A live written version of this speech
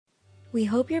We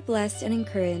hope you're blessed and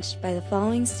encouraged by the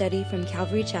following study from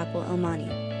Calvary Chapel, El Monte.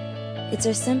 It's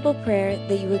our simple prayer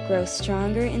that you would grow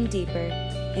stronger and deeper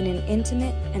in an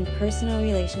intimate and personal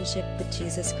relationship with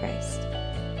Jesus Christ.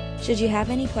 Should you have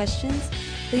any questions,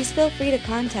 please feel free to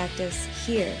contact us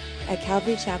here at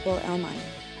Calvary Chapel, El Monte.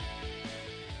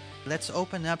 Let's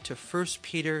open up to 1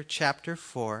 Peter chapter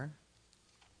 4.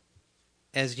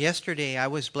 As yesterday, I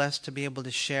was blessed to be able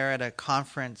to share at a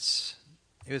conference.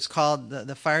 It was called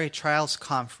the Fiery Trials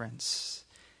Conference.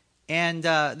 And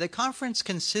the conference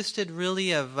consisted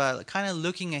really of kind of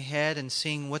looking ahead and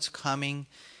seeing what's coming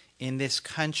in this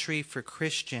country for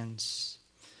Christians.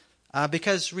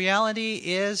 Because reality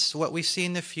is what we see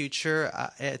in the future.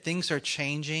 Things are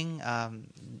changing.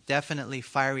 Definitely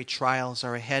fiery trials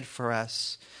are ahead for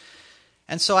us.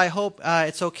 And so I hope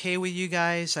it's okay with you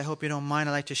guys. I hope you don't mind.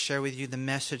 I'd like to share with you the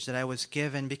message that I was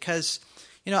given because,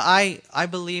 you know, I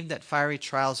believe that fiery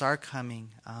trials are coming.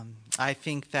 I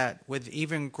think that with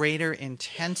even greater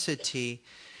intensity.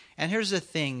 And here's the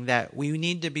thing, that we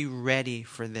need to be ready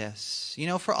for this. You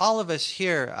know, for all of us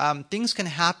here, things can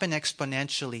happen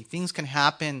exponentially. Things can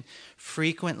happen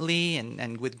frequently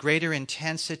and with greater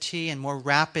intensity and more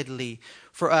rapidly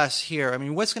for us here. I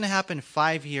mean, what's going to happen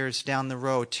 5 years down the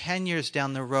road, 10 years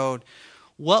down the road?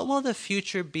 What will the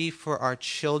future be for our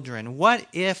children? What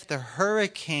if the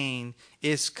hurricane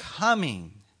is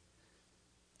coming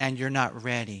and you're not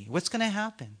ready? What's going to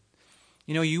happen?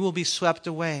 You know, you will be swept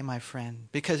away, my friend,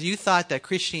 because you thought that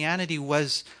Christianity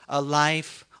was a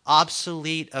life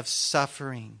obsolete of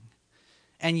suffering.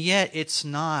 And yet it's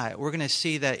not. We're going to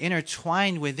see that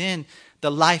intertwined within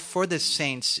the life for the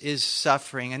saints is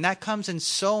suffering. And that comes in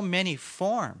so many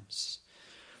forms.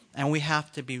 And we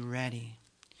have to be ready.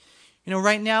 You know,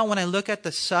 right now when I look at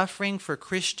the suffering for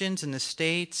Christians in the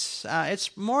States,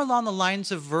 it's more along the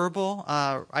lines of verbal.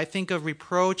 I think of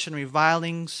reproach and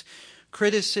revilings,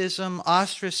 criticism,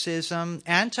 ostracism,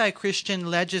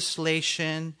 anti-Christian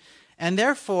legislation. And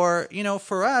therefore, you know,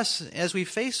 for us, as we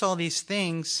face all these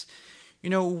things,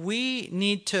 you know, we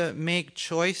need to make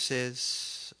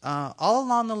choices all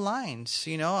along the lines.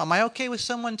 You know, am I okay with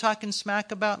someone talking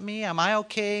smack about me? Am I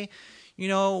okay, you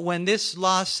know, when this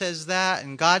law says that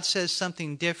and God says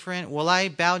something different? Will I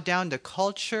bow down to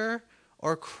culture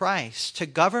or Christ, to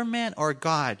government or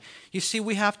God? You see,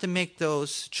 we have to make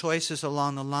those choices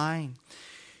along the line.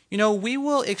 You know, we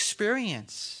will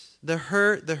experience the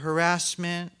hurt, the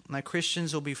harassment. My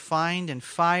Christians will be fined and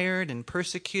fired and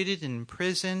persecuted and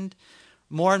imprisoned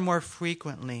more and more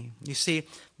frequently. You see,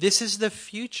 this is the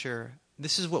future.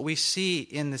 This is what we see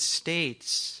in the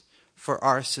States for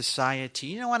our society.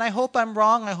 You know, and I hope I'm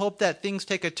wrong. I hope that things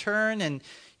take a turn and,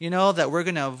 you know, that we're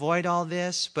going to avoid all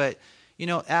this. But, you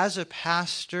know, as a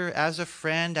pastor, as a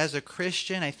friend, as a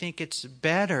Christian, I think it's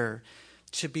better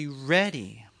to be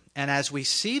ready. And as we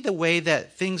see the way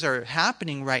that things are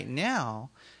happening right now,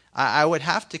 I would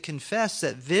have to confess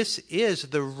that this is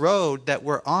the road that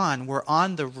we're on. We're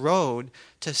on the road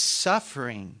to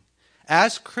suffering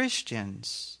as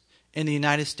Christians in the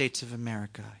United States of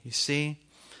America. You see?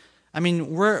 I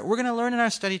mean, we're going to learn in our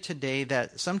study today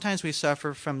that sometimes we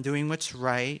suffer from doing what's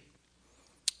right,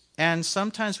 and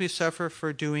sometimes we suffer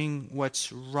for doing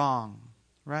what's wrong,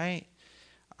 right?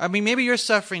 I mean, maybe you're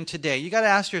suffering today. You got to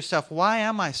ask yourself, why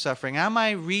am I suffering? Am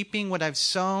I reaping what I've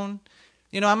sown?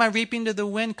 You know, am I reaping to the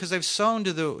wind because I've sown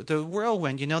to the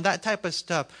whirlwind? You know, that type of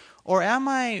stuff. Or am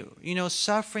I, you know,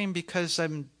 suffering because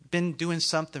I've been doing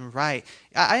something right?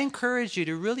 I encourage you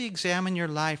to really examine your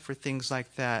life for things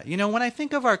like that. You know, when I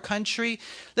think of our country,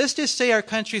 let's just say our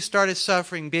country started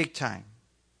suffering big time.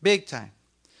 Big time.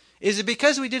 Is it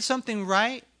because we did something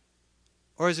right?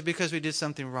 Or is it because we did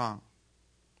something wrong?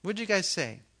 What do you guys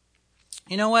say?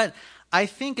 You know what? I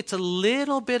think it's a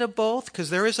little bit of both, because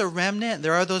there is a remnant.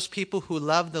 There are those people who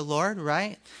love the Lord,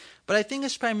 right? But I think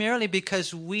it's primarily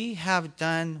because we have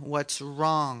done what's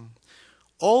wrong.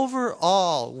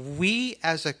 Overall, we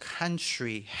as a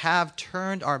country have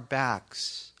turned our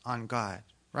backs on God,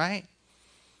 right?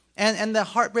 And the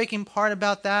heartbreaking part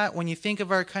about that, when you think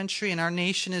of our country and our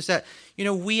nation, is that, you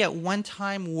know, we at one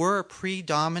time were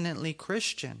predominantly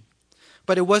Christian.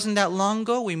 But it wasn't that long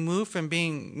ago we moved from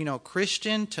being, you know,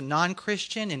 Christian to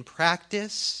non-Christian in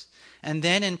practice and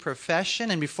then in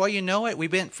profession. And before you know it, we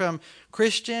went from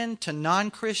Christian to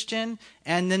non-Christian,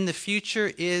 and then the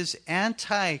future is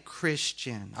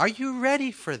anti-Christian. Are you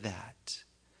ready for that?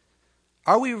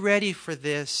 Are we ready for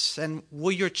this? And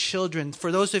will your children,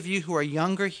 for those of you who are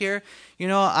younger here, you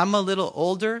know, I'm a little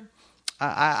older.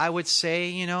 I would say,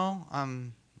 you know,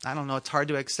 I don't know, it's hard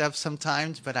to accept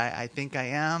sometimes, but I think I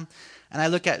am. And I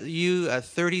look at you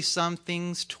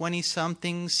 30-somethings,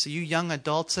 20-somethings, you young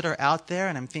adults that are out there,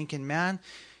 and I'm thinking, man,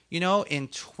 in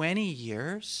 20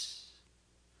 years,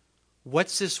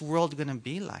 what's this world going to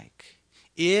be like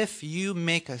if you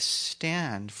make a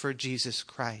stand for Jesus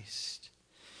Christ?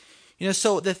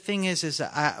 So the thing is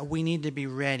we need to be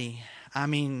ready. I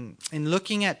mean, in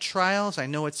looking at trials, I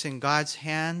know it's in God's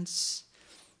hands,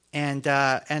 and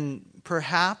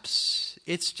perhaps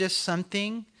it's just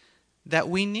something that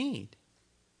we need.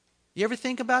 You ever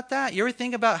think about that? You ever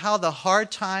think about how the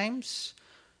hard times,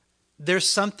 there's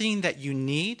something that you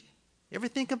need? You ever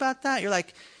think about that? You're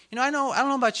like, I don't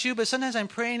know about you, but sometimes I'm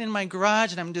praying in my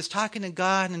garage and I'm just talking to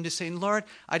God and I'm just saying, Lord,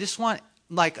 I just want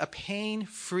like a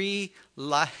pain-free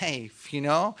life,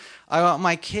 I want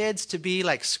my kids to be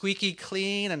like squeaky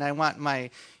clean, and I want my,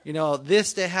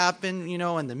 this to happen,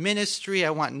 in the ministry.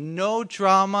 I want no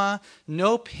drama,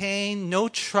 no pain, no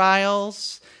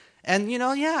trials. And,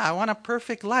 I want a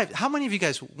perfect life. How many of you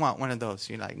guys want one of those?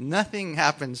 You're like, nothing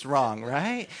happens wrong,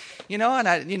 right? And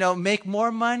I, make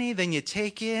more money than you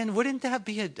take in. Wouldn't that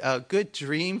be a good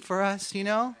dream for us,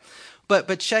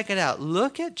 But check it out.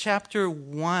 Look at chapter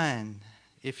 1,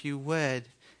 if you would,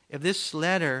 of this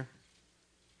letter.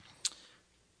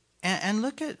 And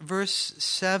look at verse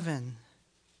 7.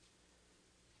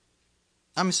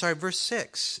 I'm sorry, verse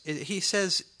 6. He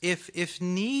says, if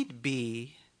need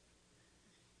be,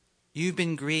 you've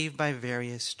been grieved by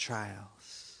various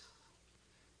trials.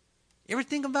 You ever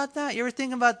think about that? You ever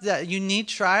think about that? You need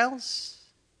trials?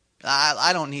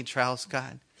 I don't need trials,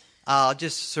 God. I'll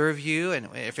just serve you, and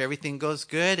if everything goes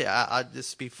good, I'll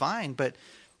just be fine. But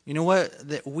you know what?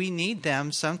 That we need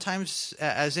them sometimes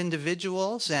as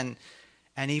individuals, and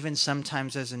even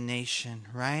sometimes as a nation,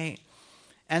 right?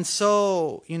 And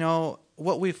so,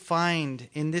 what we find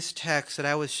in this text that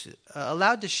I was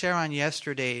allowed to share on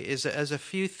yesterday is a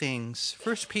few things.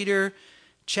 1 Peter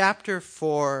chapter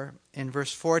 4 in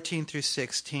verse 14 through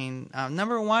 16.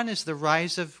 Number 1 is the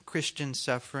rise of Christian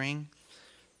suffering.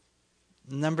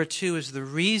 Number 2 is the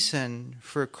reason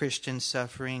for Christian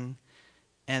suffering.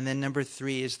 And then number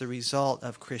 3 is the result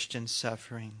of Christian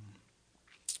suffering.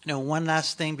 One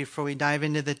last thing before we dive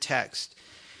into the text.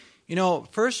 1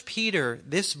 Peter,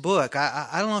 this book,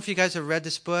 I don't know if you guys have read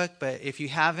this book, but if you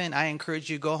haven't, I encourage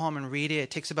you to go home and read it.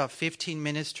 It takes about 15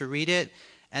 minutes to read it.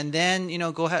 And then,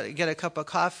 go ahead, get a cup of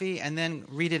coffee and then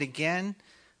read it again.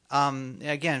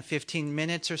 Again, 15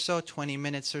 minutes or so, 20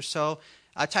 minutes or so.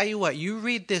 I'll tell you what, you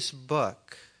read this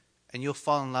book and you'll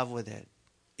fall in love with it.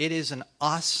 It is an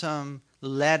awesome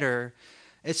letter.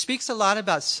 It speaks a lot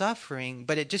about suffering,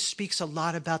 but it just speaks a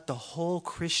lot about the whole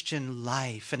Christian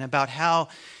life and about how,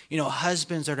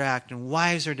 husbands are to act and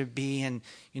wives are to be, and,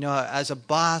 as a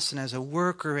boss and as a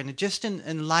worker, and just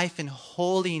in life in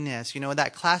holiness.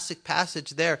 That classic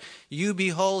passage there, you be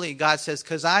holy, God says,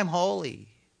 because I'm holy.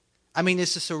 I mean,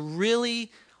 it's just a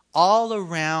really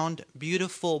all-around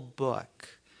beautiful book.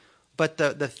 But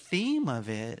the theme of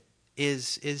it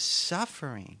is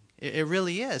suffering. It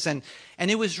really is. And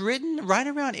it was written right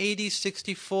around AD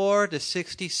 64 to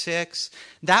 66.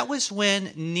 That was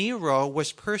when Nero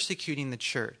was persecuting the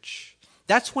church.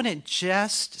 That's when it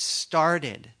just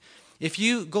started. If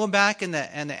you go back in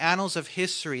the annals of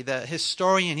history, the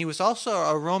historian, he was also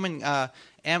a Roman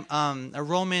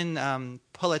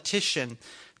politician,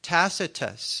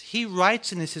 Tacitus. He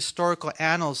writes in his historical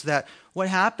annals that what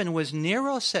happened was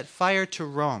Nero set fire to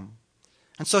Rome.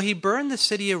 And so he burned the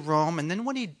city of Rome, and then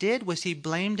what he did was he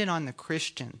blamed it on the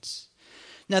Christians.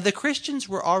 Now, the Christians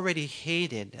were already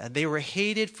hated. They were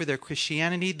hated for their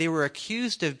Christianity. They were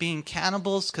accused of being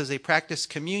cannibals because they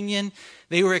practiced communion.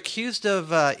 They were accused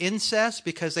of incest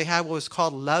because they had what was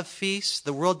called love feasts.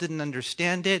 The world didn't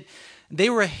understand it. They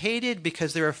were hated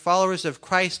because they were followers of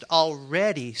Christ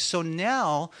already. So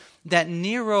now that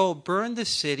Nero burned the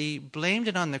city, blamed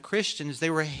it on the Christians, they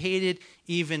were hated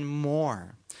even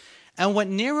more. And what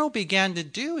Nero began to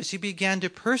do is he began to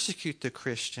persecute the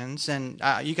Christians. And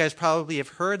you guys probably have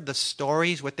heard the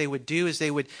stories. What they would do is they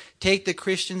would take the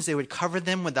Christians, they would cover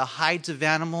them with the hides of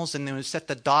animals, and they would set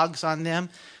the dogs on them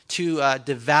to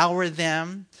devour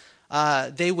them.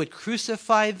 They would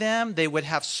crucify them. They would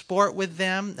have sport with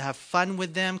them, have fun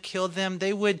with them, kill them.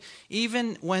 They would,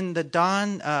 even when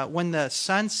the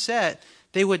sun set,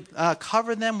 they would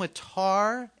cover them with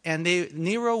tar, and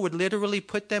Nero would literally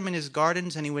put them in his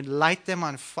gardens, and he would light them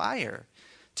on fire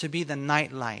to be the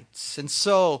night lights. And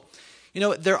so,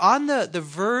 they're on the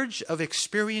verge of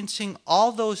experiencing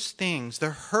all those things. The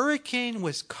hurricane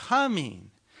was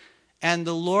coming, and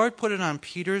the Lord put it on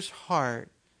Peter's heart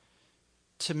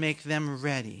to make them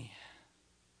ready.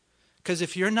 Because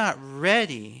if you're not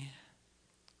ready,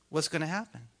 what's going to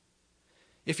happen?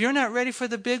 If you're not ready for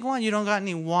the big one, you don't got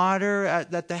any water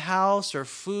at the house or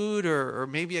food or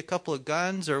maybe a couple of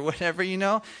guns or whatever,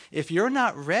 if you're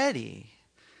not ready,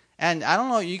 and I don't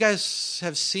know, you guys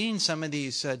have seen some of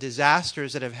these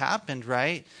disasters that have happened,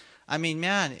 right? I mean,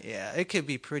 man, it could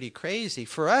be pretty crazy.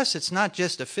 For us, it's not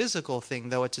just a physical thing,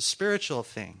 though. It's a spiritual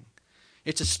thing.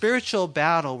 It's a spiritual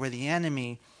battle where the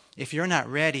enemy, if you're not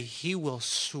ready, he will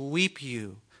sweep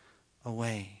you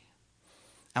away.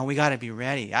 And we got to be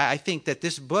ready. I think that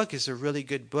this book is a really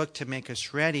good book to make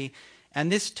us ready.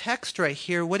 And this text right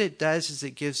here, what it does is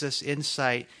it gives us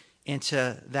insight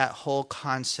into that whole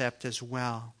concept as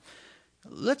well.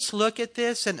 Let's look at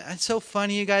this. And it's so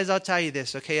funny, you guys. I'll tell you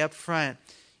this, okay, up front.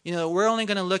 We're only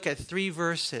going to look at 3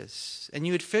 verses. And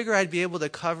you would figure I'd be able to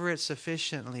cover it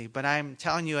sufficiently. But I'm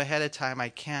telling you ahead of time, I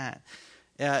can't.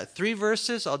 3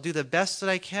 verses, I'll do the best that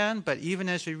I can. But even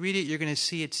as we read it, you're going to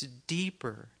see it's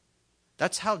deeper.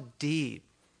 That's how deep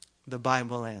the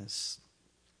Bible is.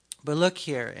 But look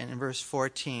here in verse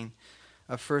 14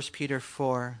 of 1 Peter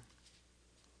 4.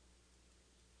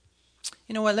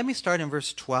 You know what? Let me start in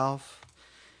verse 12.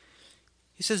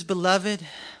 He says, "Beloved,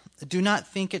 do not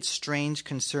think it strange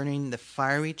concerning the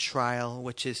fiery trial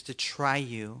which is to try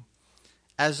you,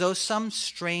 as though some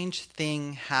strange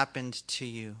thing happened to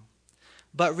you.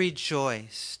 But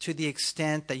rejoice to the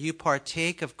extent that you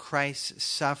partake of Christ's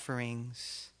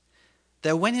sufferings,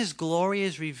 that when his glory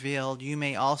is revealed, you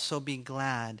may also be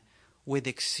glad with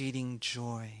exceeding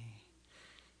joy."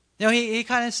 He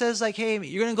kind of says like, hey,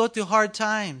 you're going to go through hard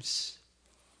times.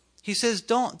 He says,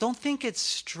 don't think it's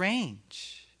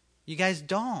strange. You guys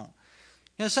don't.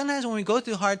 Sometimes when we go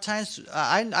through hard times,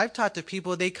 I've talked to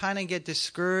people, they kind of get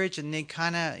discouraged and they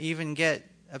kind of even get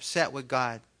upset with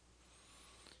God.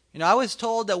 I was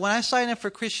told that when I signed up for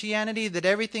Christianity, that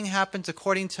everything happens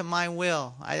according to my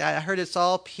will. I heard it's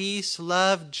all peace,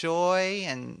 love, joy,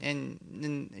 and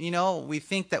we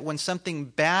think that when something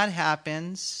bad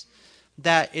happens,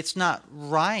 that it's not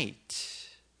right.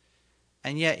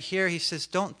 And yet here he says,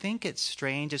 don't think it's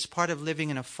strange. It's part of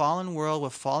living in a fallen world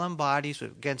with fallen bodies,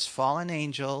 against fallen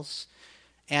angels.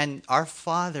 And our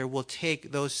Father will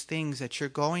take those things that you're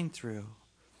going through,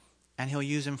 and he'll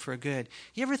use them for good.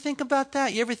 You ever think about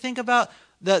that? You ever think about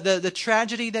the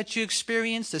tragedy that you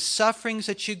experience, the sufferings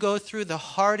that you go through, the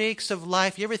heartaches of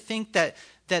life? You ever think that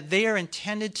they are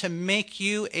intended to make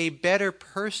you a better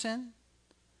person?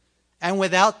 And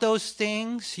without those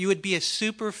things, you would be a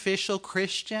superficial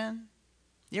Christian?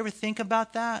 You ever think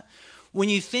about that?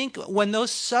 When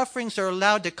those sufferings are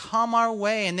allowed to come our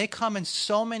way, and they come in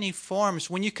so many forms,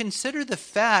 when you consider the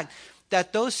fact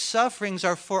that those sufferings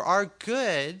are for our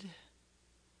good,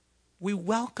 we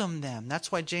welcome them. That's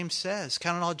why James says,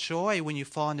 count it all joy when you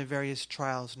fall into various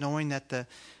trials, knowing that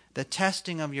the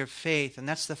testing of your faith, and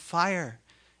that's the fire,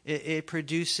 it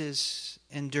produces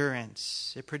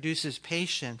endurance. It produces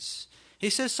patience. He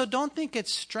says, so don't think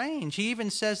it's strange. He even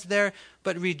says there,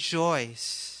 but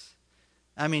rejoice.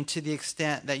 To the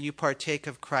extent that you partake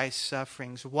of Christ's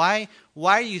sufferings. Why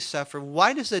are you suffering?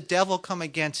 Why does the devil come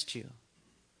against you?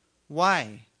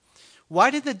 Why? Why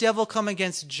did the devil come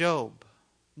against Job?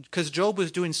 Because Job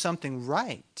was doing something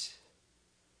right.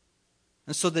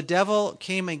 And so the devil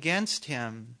came against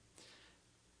him.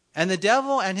 And the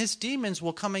devil and his demons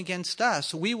will come against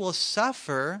us. We will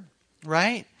suffer,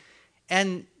 right?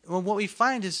 And what we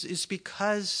find is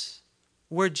because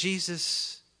we're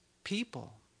Jesus'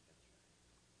 people.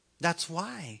 That's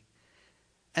why.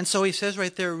 And so he says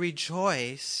right there,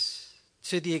 rejoice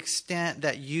to the extent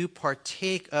that you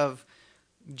partake of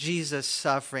Jesus'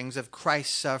 sufferings, of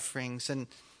Christ's sufferings, and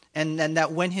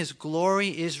that when his glory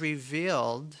is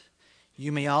revealed,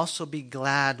 you may also be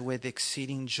glad with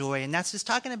exceeding joy. And that's just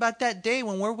talking about that day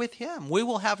when we're with him. We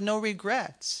will have no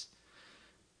regrets.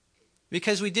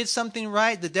 Because we did something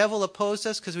right. The devil opposed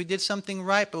us because we did something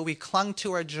right, but we clung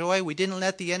to our joy. We didn't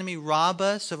let the enemy rob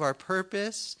us of our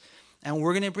purpose. And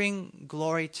we're going to bring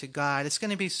glory to God. It's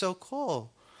going to be so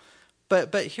cool.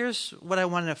 But here's what I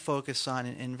wanted to focus on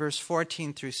in verse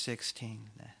 14 through 16.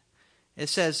 It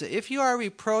says, if you are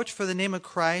reproached for the name of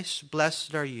Christ,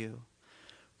 blessed are you.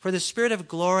 For the Spirit of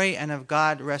glory and of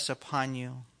God rests upon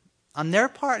you. On their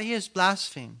part he is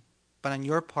blasphemed, but on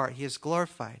your part he is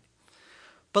glorified.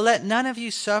 But let none of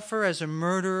you suffer as a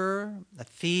murderer, a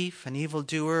thief, an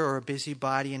evildoer, or a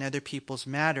busybody in other people's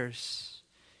matters.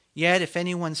 Yet if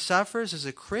anyone suffers as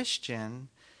a Christian,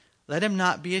 let him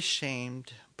not be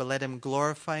ashamed, but let him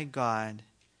glorify God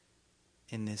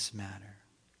in this matter.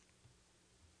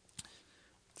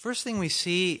 First thing we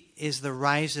see is the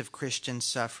rise of Christian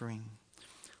suffering.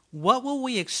 What will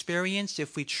we experience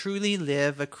if we truly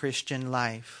live a Christian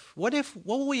life? What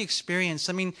will we experience?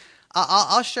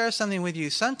 I'll share something with you.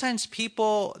 Sometimes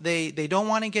people, they don't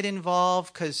want to get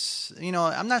involved because,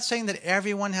 I'm not saying that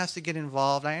everyone has to get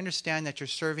involved. I understand that you're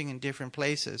serving in different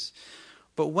places.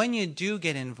 But when you do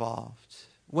get involved,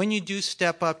 when you do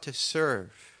step up to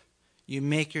serve, you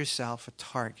make yourself a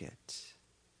target.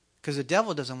 Because the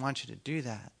devil doesn't want you to do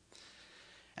that.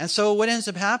 And so what ends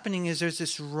up happening is there's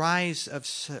this rise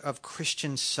of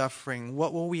Christian suffering.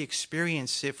 What will we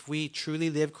experience if we truly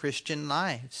live Christian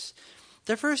lives?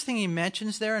 The first thing he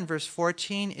mentions there in verse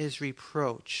 14 is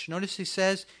reproach. Notice he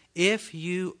says, if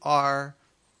you are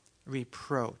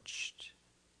reproached.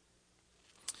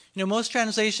 Most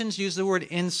translations use the word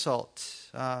insult.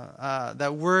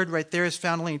 That word right there is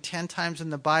found only 10 times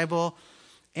in the Bible.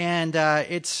 And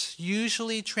it's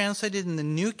usually translated in the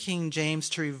New King James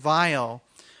to revile,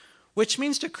 which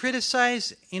means to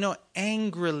criticize,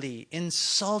 angrily,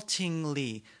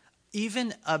 insultingly,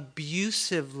 even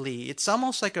abusively. It's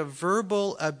almost like a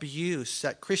verbal abuse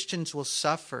that Christians will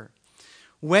suffer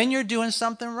when you're doing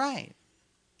something right.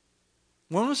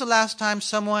 When was the last time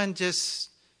someone just,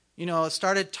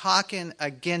 started talking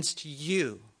against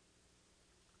you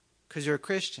because you're a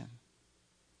Christian?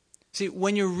 See,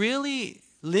 when you're really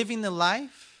living the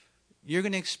life, you're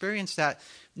going to experience that.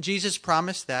 Jesus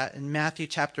promised that in Matthew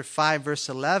chapter 5, verse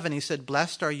 11. He said,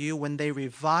 blessed are you when they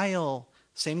revile,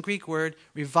 same Greek word,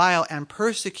 revile and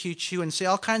persecute you and say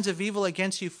all kinds of evil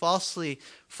against you falsely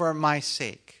for my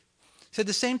sake. He said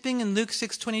the same thing in Luke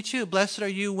 6:22. Blessed are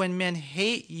you when men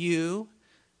hate you.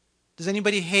 Does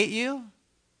anybody hate you?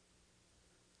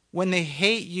 When they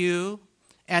hate you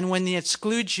and when they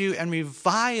exclude you and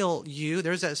revile you,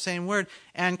 there's that same word,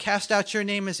 and cast out your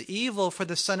name as evil for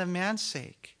the Son of Man's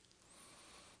sake.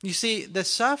 You see, the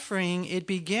suffering, it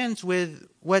begins with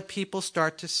what people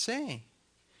start to say.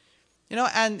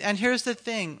 And here's the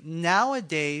thing.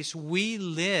 Nowadays, we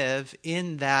live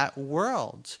in that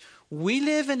world. We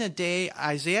live in a day,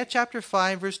 Isaiah chapter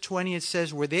 5, verse 20, it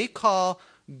says, where they call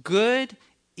good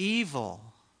evil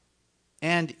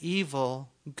and evil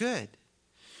good.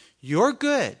 You're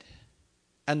good,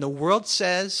 and the world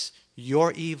says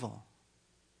you're evil.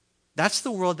 That's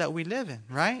the world that we live in,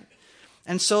 right?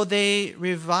 And so they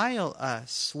revile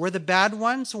us. We're the bad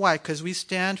ones. Why? Because we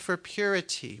stand for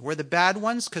purity. We're the bad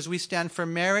ones because we stand for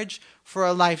marriage for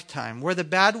a lifetime. We're the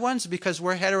bad ones because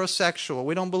we're heterosexual.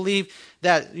 We don't believe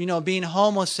that, being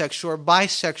homosexual or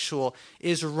bisexual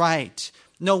is right.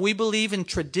 No, we believe in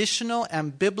traditional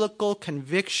and biblical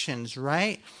convictions,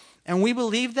 right? And we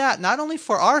believe that not only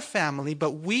for our family,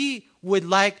 but we would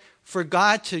like for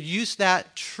God to use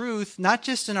that truth, not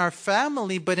just in our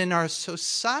family, but in our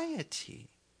society.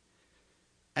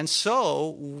 And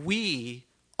so we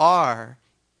are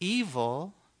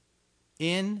evil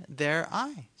in their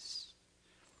eyes.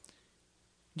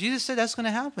 Jesus said that's going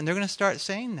to happen. They're going to start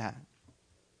saying that.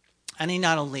 And he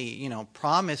not only,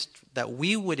 promised that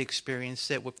we would experience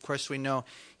it. Of course, we know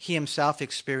he himself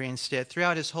experienced it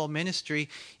throughout his whole ministry.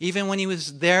 Even when he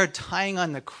was there dying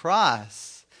on the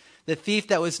cross, the thief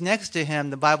that was next to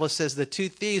him, the Bible says the two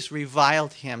thieves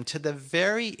reviled him to the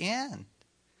very end.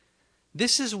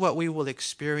 This is what we will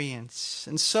experience.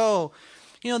 And so,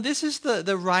 this is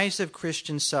the rise of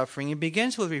Christian suffering. It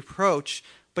begins with reproach,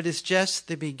 but it's just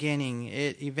the beginning.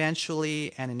 It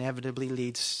eventually and inevitably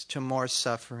leads to more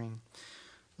suffering.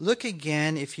 Look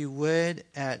again, if you would,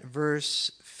 at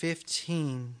verse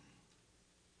 15.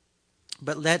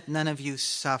 But let none of you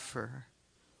suffer.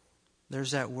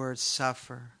 There's that word,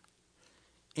 suffer.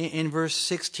 In verse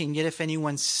 16, yet if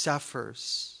anyone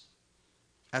suffers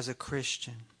as a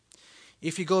Christian.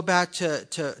 If you go back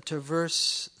to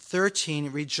verse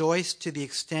 13, rejoice to the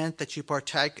extent that you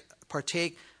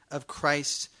partake of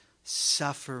Christ's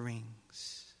sufferings.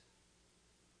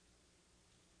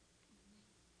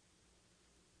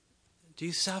 Do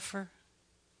you suffer?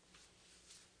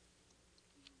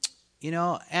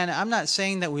 And I'm not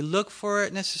saying that we look for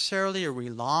it necessarily or we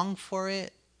long for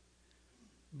it,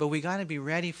 but we got to be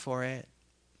ready for it.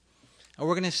 And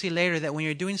we're going to see later that when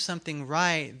you're doing something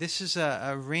right, this is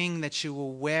a ring that you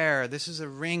will wear. This is a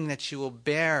ring that you will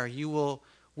bear.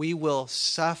 We will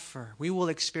suffer. We will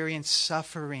experience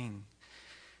suffering.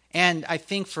 And I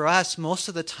think for us, most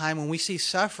of the time when we see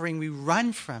suffering, we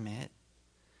run from it.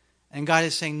 And God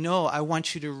is saying, no, I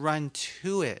want you to run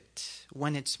to it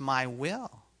when it's my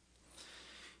will.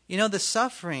 The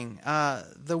suffering,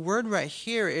 the word right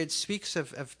here, it speaks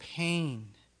of pain.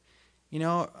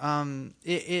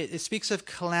 It speaks of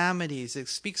calamities. It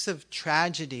speaks of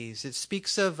tragedies. It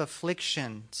speaks of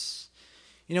afflictions.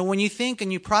 When you think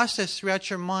and you process throughout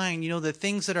your mind, the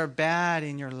things that are bad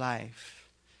in your life,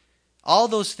 All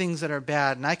those things that are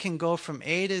bad. And I can go from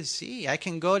A to Z. I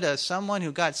can go to someone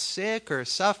who got sick or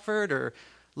suffered or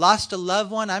lost a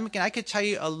loved one. I could tell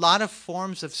you a lot of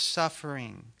forms of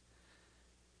suffering.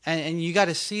 And you got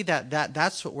to see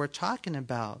that's what we're talking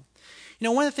about. You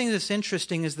know, one of the things that's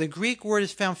interesting is the Greek word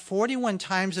is found 41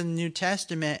 times in the New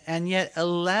Testament, and yet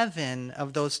 11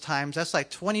 of those times, that's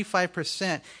like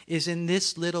 25%, is in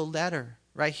this little letter.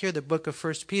 Right here, the book of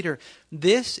 1 Peter.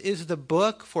 This is the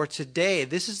book for today.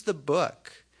 This is the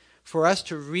book for us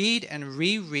to read and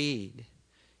reread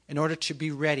in order to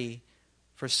be ready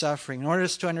for suffering, in order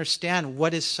to understand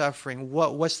what is suffering,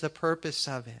 what's the purpose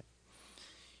of it.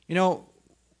 You know,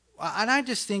 and I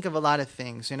just think of a lot of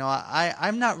things. You know,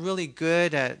 I'm not really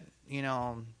good at,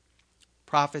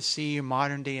 prophecy or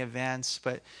modern day events,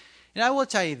 but I will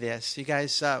tell you this, you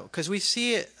guys, because we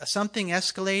see something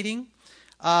escalating.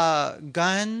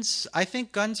 Guns, I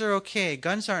think guns are okay.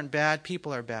 Guns aren't bad,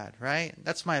 people are bad, right?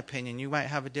 That's my opinion. You might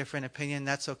have a different opinion,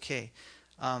 that's okay.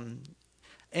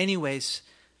 Anyways,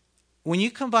 when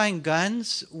you combine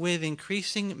guns with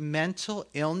increasing mental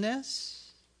illness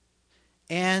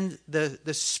and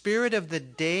the spirit of the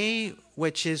day,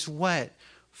 which is what?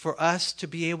 For us to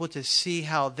be able to see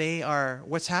how they are,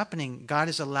 what's happening. God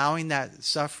is allowing that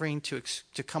suffering to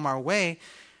come our way,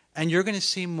 and you're going to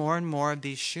see more and more of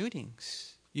these shootings.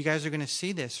 You guys are going to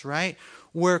see this, right?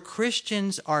 Where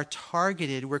Christians are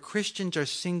targeted, where Christians are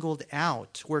singled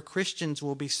out, where Christians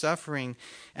will be suffering.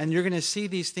 And you're going to see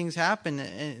these things happen,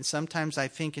 and sometimes I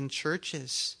think in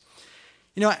churches.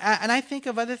 You know, and I think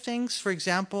of other things. For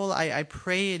example, I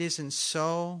pray it isn't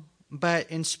so. But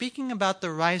in speaking about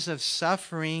the rise of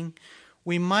suffering,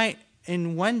 we might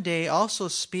in one day also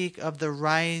speak of the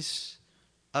rise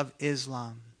of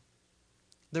Islam.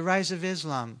 The rise of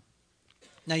Islam.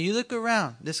 Now you look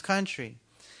around this country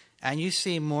and you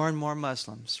see more and more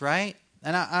Muslims, right?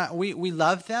 And we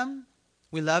love them.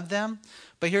 We love them.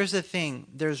 But here's the thing.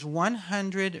 There's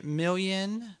 100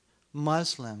 million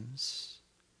Muslims.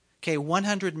 Okay,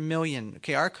 100 million.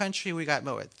 Okay, our country, we got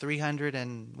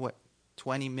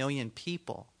 320 million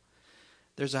people.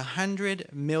 There's 100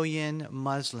 million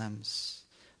Muslims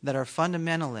that are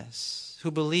fundamentalists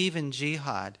who believe in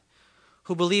jihad,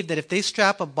 who believe that if they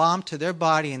strap a bomb to their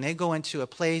body and they go into a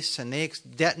place and they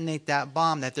detonate that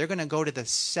bomb, that they're going to go to the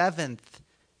seventh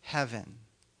heaven.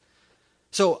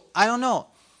 So, I don't know.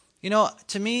 You know,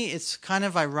 to me, it's kind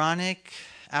of ironic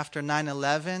after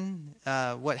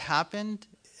 9/11, what happened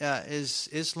is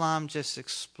Islam just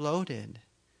exploded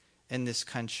in this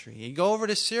country. You go over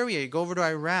to Syria, you go over to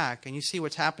Iraq, and you see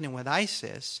what's happening with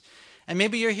ISIS. And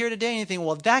maybe you're here today and you think,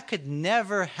 well, that could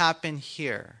never happen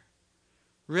here.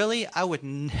 Really, I would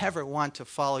never want to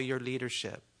follow your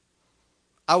leadership.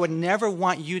 I would never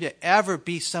want you to ever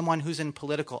be someone who's in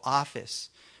political office,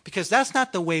 because that's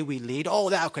not the way we lead. Oh,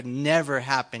 that could never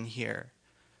happen here.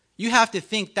 You have to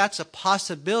think that's a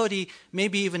possibility,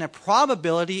 maybe even a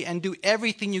probability, and do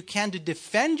everything you can to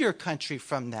defend your country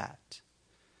from that.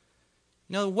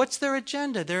 You know, what's their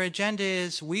agenda? Their agenda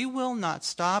is, we will not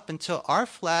stop until our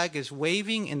flag is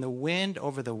waving in the wind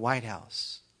over the White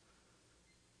House.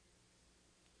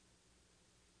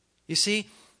 You see,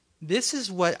 this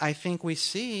is what I think we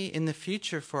see in the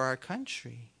future for our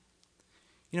country.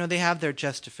 You know, they have their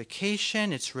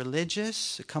justification, it's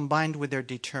religious, combined with their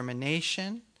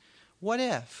determination. What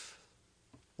if?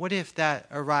 What if that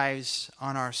arrives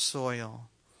on our soil?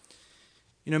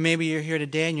 You know, maybe you're here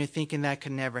today and you're thinking that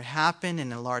could never happen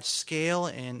in a large scale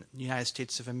in the United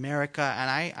States of America, and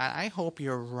I hope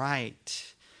you're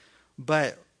right.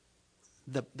 But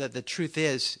the truth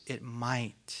is, it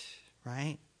might,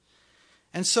 right?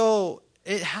 And so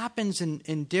it happens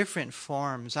in different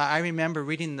forms. I remember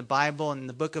reading the Bible in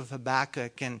the book of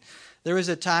Habakkuk, and there was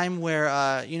a time where,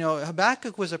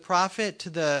 Habakkuk was a prophet to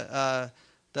the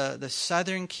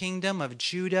southern kingdom of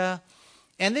Judah,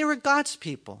 and they were God's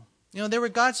people. You know, they were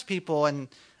God's people, and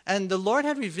the Lord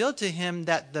had revealed to him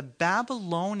that the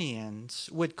Babylonians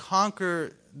would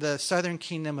conquer the southern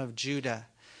kingdom of Judah.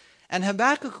 And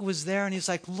Habakkuk was there, and he's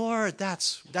like, Lord,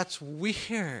 that's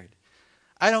weird.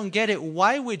 I don't get it.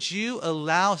 Why would you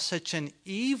allow such an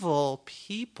evil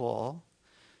people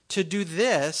to do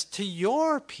this to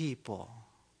your people?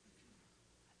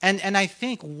 And I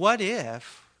think, what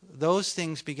if those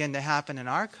things begin to happen in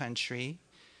our country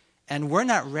and we're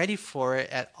not ready for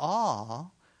it at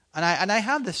all? And I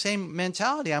have the same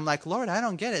mentality. I'm like, Lord, I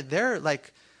don't get it. They're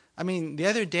like, the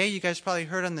other day, you guys probably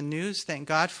heard on the news, thank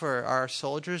God for our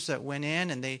soldiers that went in,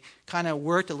 and they kind of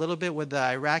worked a little bit with the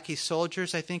Iraqi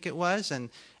soldiers, I think it was, and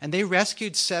they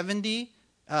rescued 70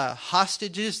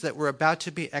 hostages that were about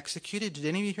to be executed. Did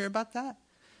any of you hear about that?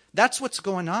 That's what's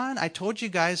going on. I told you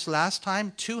guys last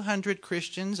time, 200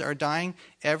 Christians are dying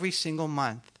every single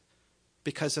month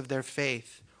because of their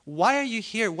faith. Why are you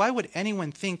here? Why would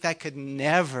anyone think that could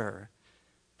never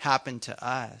happen to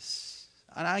us?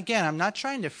 And again, I'm not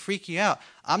trying to freak you out.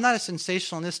 I'm not a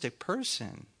sensationalistic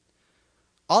person.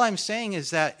 All I'm saying is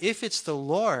that if it's the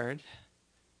Lord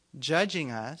judging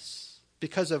us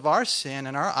because of our sin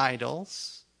and our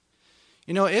idols,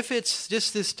 if it's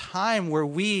just this time where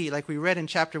we, like we read in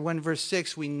chapter 1, verse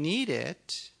 6, we need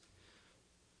it,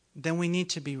 then we need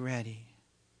to be ready.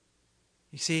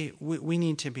 You see, we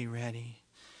need to be ready.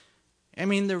 I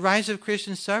mean, the rise of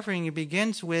Christian suffering, it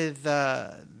begins with,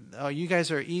 you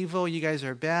guys are evil, you guys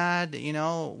are bad.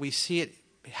 We see it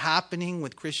happening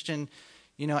with Christian,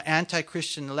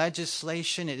 anti-Christian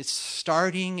legislation. It's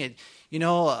starting.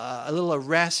 A little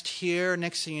arrest here.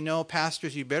 Next thing you know,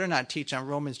 pastors, you better not teach on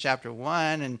Romans chapter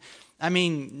 1. And I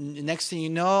mean, next thing you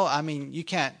know, you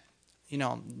can't,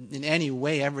 in any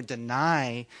way ever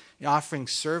deny offering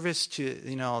service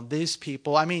to, these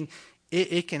people. I mean,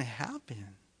 it can happen.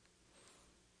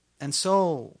 And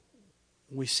so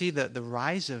we see the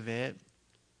rise of it.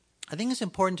 I think it's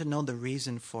important to know the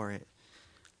reason for it.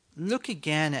 Look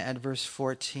again at verse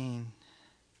 14.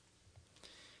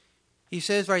 He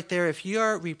says right there, if you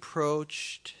are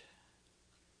reproached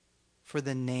for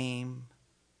the name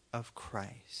of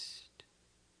Christ.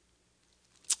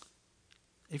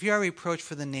 If you are reproached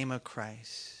for the name of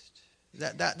Christ.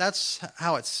 That's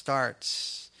how it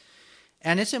starts.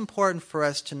 And it's important for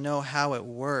us to know how it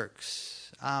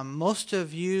works. Most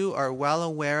of you are well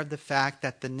aware of the fact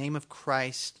that the name of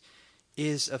Christ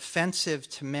is offensive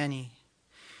to many.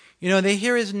 They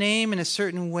hear his name in a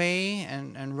certain way,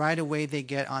 and right away they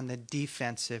get on the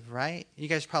defensive, right? You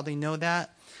guys probably know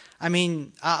that. I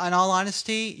mean, in all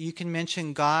honesty, you can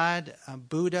mention God,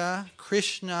 Buddha,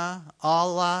 Krishna,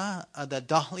 Allah, the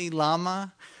Dalai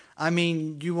Lama. I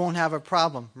mean, you won't have a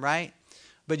problem, right?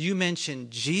 But you mention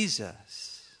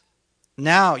Jesus.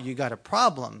 Now you got a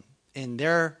problem in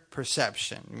their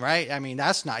perception, right? I mean,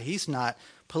 he's not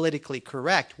politically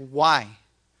correct. Why?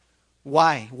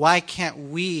 Why can't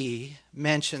we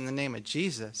mention the name of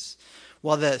Jesus?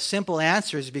 Well, the simple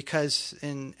answer is because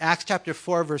in Acts chapter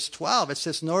 4, verse 12, it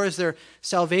says, nor is there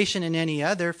salvation in any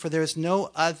other, for there is no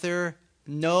other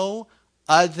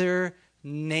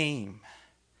name,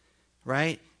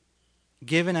 right,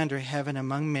 given under heaven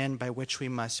among men by which we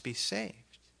must be saved.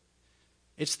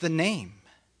 It's the name.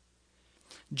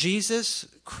 Jesus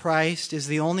Christ is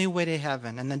the only way to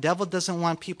heaven, and the devil doesn't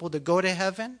want people to go to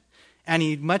heaven. And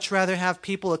he'd much rather have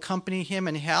people accompany him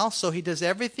in hell, so he does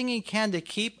everything he can to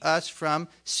keep us from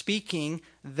speaking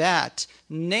that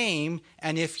name.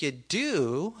 And if you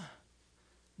do,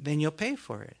 then you'll pay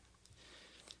for it.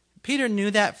 Peter knew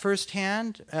that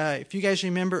firsthand. If you guys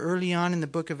remember early on in the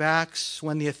book of Acts,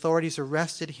 when the authorities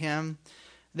arrested him,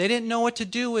 they didn't know what to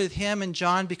do with him and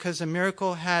John because a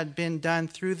miracle had been done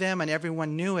through them and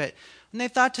everyone knew it. And they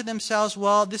thought to themselves,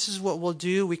 well, this is what we'll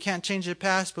do. We can't change the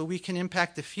past, but we can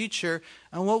impact the future.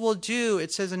 And what we'll do,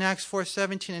 it says in Acts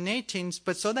 4:17 and 18,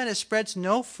 but so that it spreads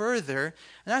no further,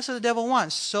 and that's what the devil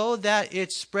wants, so that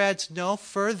it spreads no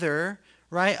further,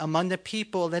 right, among the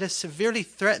people, let us severely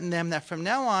threaten them that from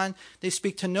now on they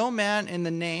speak to no man in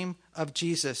the name of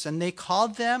Jesus. And they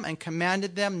called them and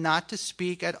commanded them not to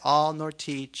speak at all nor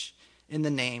teach in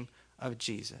the name of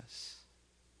Jesus.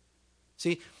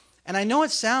 See, and I know it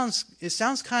sounds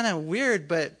kind of weird,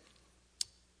 but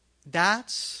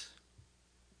that's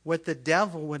what the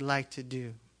devil would like to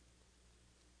do.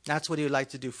 That's what he would like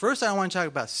to do. First, I want to talk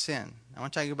about sin. I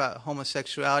want to talk about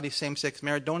homosexuality, same-sex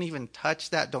marriage. Don't even touch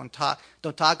that. Don't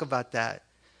talk about that.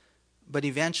 But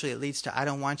eventually it leads to, I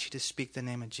don't want you to speak the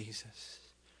name of Jesus.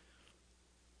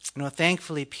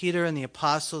 Thankfully, Peter and the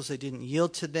apostles, they didn't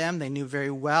yield to them. They knew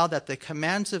very well that the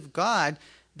commands of God,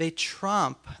 they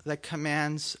trump the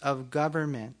commands of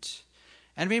government.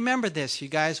 And remember this, you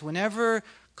guys, whenever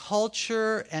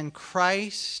culture and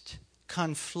Christ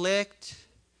conflict,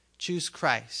 choose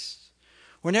Christ.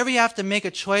 Whenever you have to make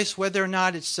a choice whether or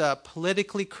not it's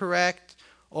politically correct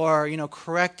or,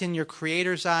 correct in your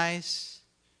Creator's eyes,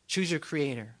 choose your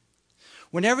Creator.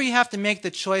 Whenever you have to make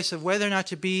the choice of whether or not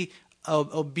to be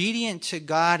obedient to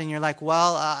God and you're like,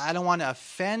 well, I don't want to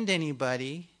offend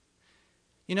anybody,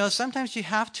 sometimes you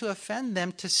have to offend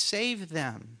them to save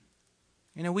them.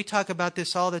 We talk about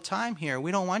this all the time here.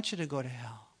 We don't want you to go to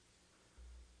hell.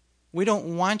 We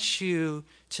don't want you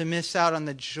to miss out on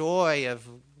the joy of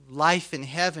life in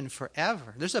heaven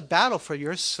forever. There's a battle for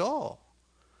your soul.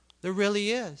 There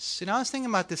really is. I was thinking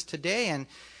about this today, and,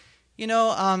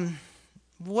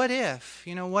 what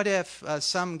if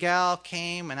some gal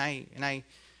came and I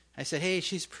I said, hey,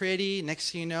 she's pretty.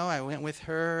 Next thing you know, I went with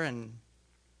her and,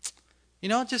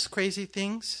 just crazy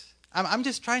things. I'm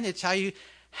just trying to tell you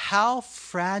how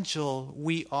fragile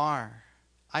we are.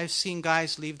 I've seen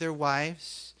guys leave their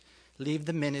wives, leave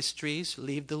the ministries,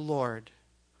 leave the Lord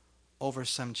over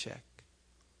some chick.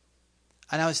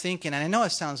 And I was thinking, and I know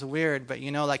it sounds weird, but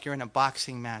like you're in a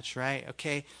boxing match, right?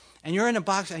 Okay? And you're in a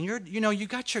box, and you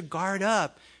got your guard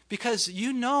up because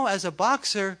as a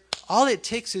boxer, all it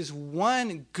takes is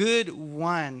one good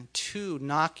one to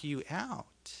knock you out.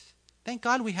 Thank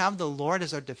God we have the Lord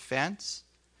as our defense.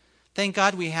 Thank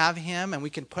God we have Him and we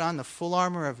can put on the full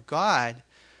armor of God.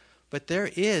 But there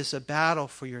is a battle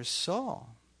for your soul.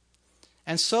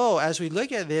 And so as we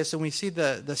look at this and we see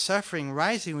the suffering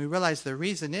rising, we realize the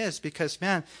reason is because,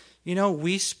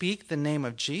 we speak the name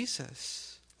of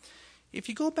Jesus. If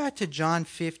you go back to John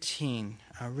 15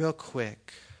 real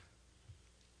quick.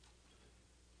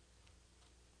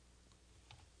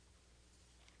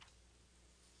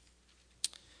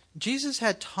 Jesus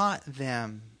had taught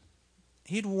them.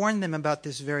 He'd warned them about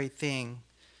this very thing.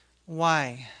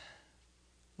 Why?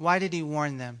 Why did He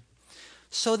warn them?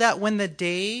 So that when the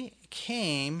day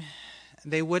came,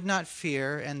 they would not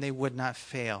fear and they would not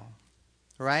fail.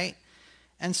 Right?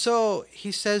 And so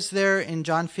He says there in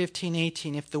John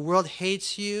 15:18, if the world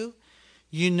hates you,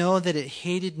 you know that it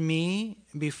hated me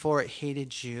before it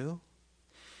hated you.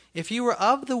 If you were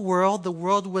of the world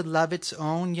would love its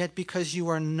own, yet because you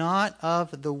are not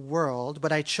of the world,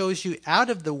 but I chose you out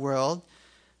of the world,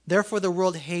 therefore the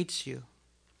world hates you.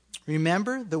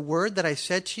 Remember the word that I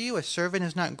said to you, a servant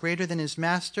is not greater than his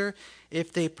master.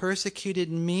 If they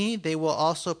persecuted me, they will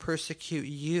also persecute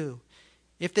you.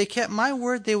 If they kept my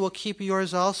word, they will keep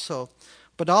yours also.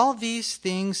 But all these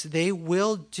things they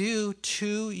will do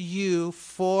to you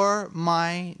for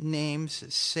my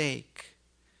name's sake,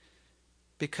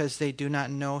 because they do not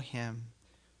know Him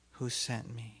who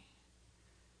sent me.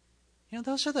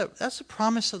 That's the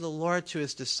promise of the Lord to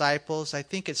His disciples. I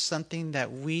think it's something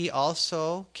that we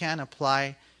also can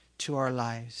apply to our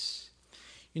lives.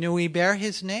 We bear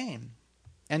His name,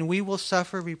 and we will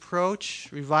suffer reproach,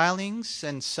 revilings,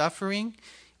 and suffering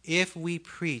if we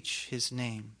preach His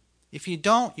name. If you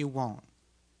don't, you won't.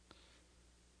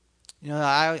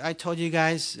 I told you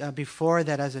guys before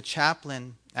that as a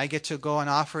chaplain, I get to go and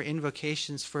offer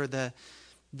invocations for the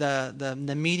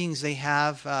meetings they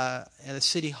have at the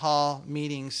city hall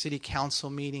meetings, city council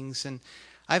meetings, and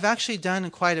I've actually done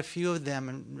quite a few of them.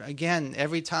 And again,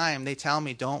 every time they tell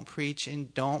me, don't preach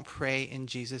and don't pray in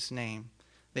Jesus' name.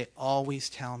 They always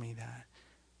tell me that,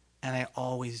 and I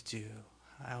always do.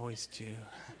 I always do.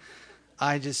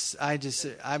 I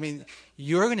mean,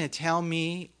 you're going to tell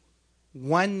me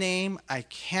one name I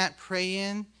can't pray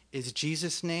in is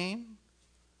Jesus' name?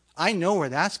 I know where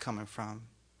that's coming from.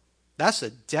 That's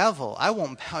a devil. I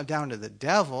won't bow down to the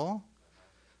devil.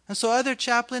 And so other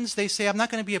chaplains, they say, I'm not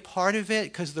going to be a part of it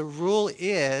because the rule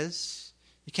is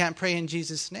you can't pray in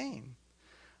Jesus' name.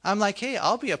 I'm like, hey,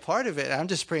 I'll be a part of it. I'm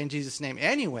just praying in Jesus' name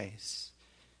anyways.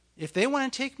 If they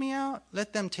want to take me out,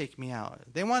 let them take me out.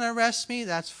 If they want to arrest me,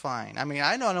 that's fine. I mean,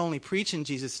 I don't only preach in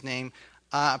Jesus' name,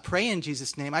 pray in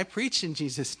Jesus' name. I preach in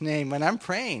Jesus' name when I'm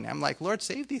praying. I'm like, Lord,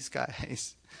 save these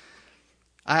guys.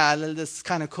 This is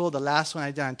kind of cool. The last one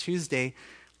I did on Tuesday.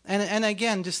 And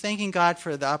again, just thanking God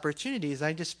for the opportunities,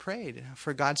 I just prayed.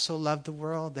 For God so loved the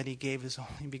world that He gave His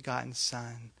only begotten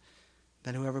Son,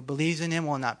 that whoever believes in Him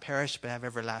will not perish but have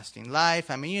everlasting life.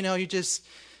 I mean, you just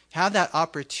have that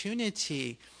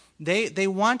opportunity. They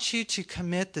want you to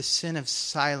commit the sin of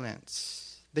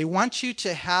silence. They want you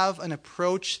to have an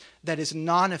approach that is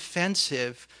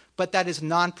non-offensive, but that is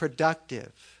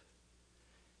non-productive.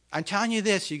 I'm telling you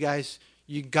this, you guys,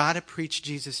 you got to preach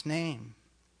Jesus' name.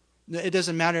 It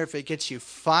doesn't matter if it gets you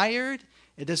fired.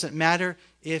 It doesn't matter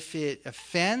if it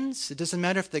offends. It doesn't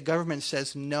matter if the government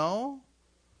says no.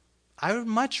 I would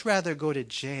much rather go to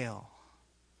jail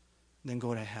than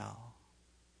go to hell.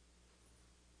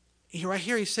 Right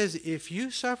here he says, if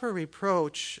you suffer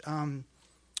reproach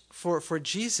for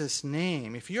Jesus'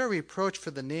 name, if you're reproached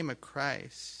for the name of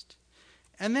Christ.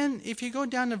 And then if you go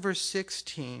down to verse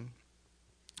 16,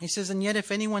 he says, and yet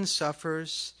if anyone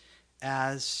suffers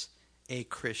as a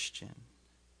Christian.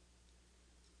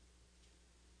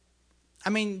 I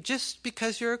mean, just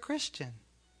because you're a Christian.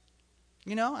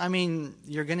 You're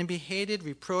going to be hated,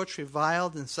 reproached,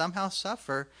 reviled, and somehow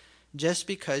suffer just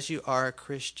because you are a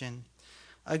Christian.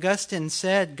 Augustine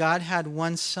said God had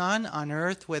one Son on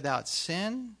earth without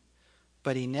sin,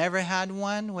 but He never had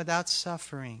one without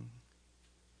suffering.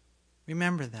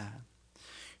 Remember that.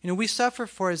 We suffer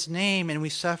for His name, and we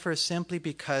suffer simply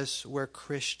because we're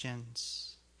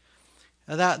Christians.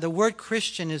 The word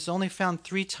Christian is only found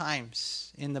 3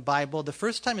 times in the Bible. The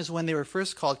first time is when they were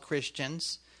first called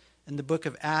Christians in the book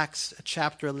of Acts,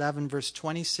 chapter 11, verse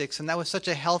 26. And that was such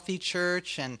a healthy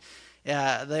church, and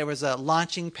there was a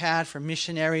launching pad for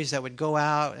missionaries that would go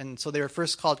out, and so they were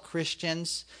first called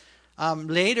Christians.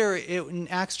 Later, in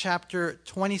Acts chapter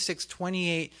 26,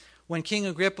 28, when King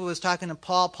Agrippa was talking to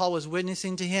Paul, Paul was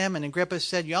witnessing to him, and Agrippa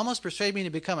said, "You almost persuaded me to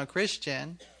become a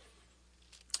Christian."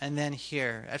 And then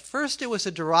here, at first it was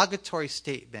a derogatory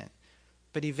statement,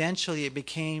 but eventually it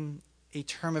became a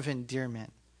term of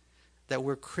endearment, that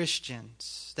we're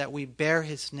Christians, that we bear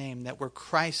his name, that we're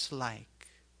Christ-like.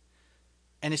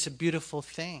 And it's a beautiful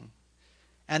thing.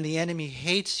 And the enemy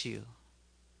hates you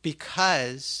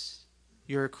because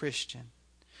you're a Christian.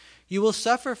 You will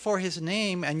suffer for his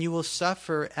name, and you will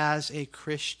suffer as a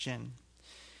Christian.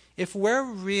 If we're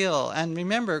real, and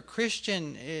remember,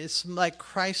 Christian is like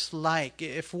Christ-like.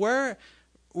 If we're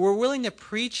willing to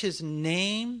preach his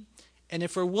name, and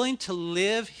if we're willing to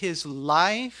live his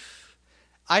life,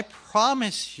 I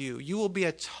promise you, you will be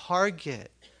a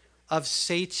target of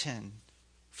Satan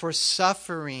for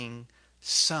suffering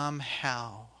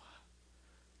somehow.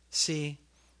 See?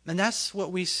 And that's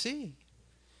what we see.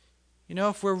 You know,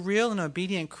 if we're real and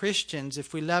obedient Christians,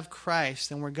 if we love Christ,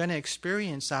 then we're going to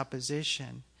experience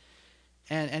opposition.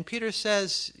 And Peter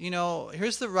says, you know,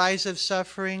 here's the rise of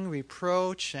suffering,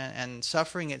 reproach, and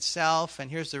suffering itself,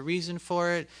 and here's the reason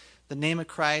for it, the name of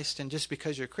Christ, and just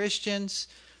because you're Christians.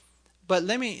 But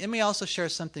let me also share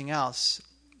something else,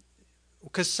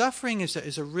 because suffering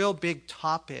is a real big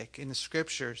topic in the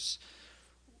Scriptures.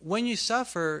 When you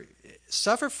suffer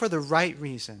for the right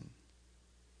reason.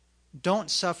 Don't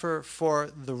suffer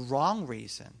for the wrong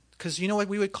reason. Because you know what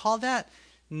we would call that?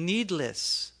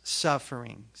 Needless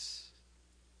sufferings.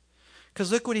 Because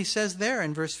look what he says there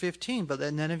in verse 15. But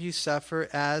let none of you suffer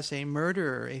as a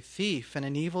murderer, a thief, and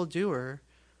an evildoer,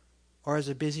 or as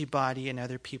a busybody in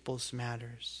other people's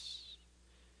matters.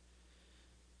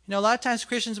 You know, a lot of times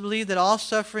Christians believe that all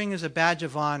suffering is a badge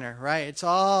of honor, right? It's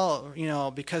all, you know,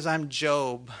 because I'm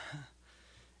Job.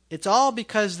 It's all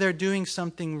because they're doing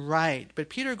something right. But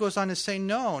Peter goes on to say,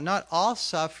 no, not all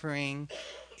suffering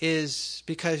is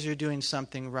because you're doing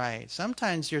something right.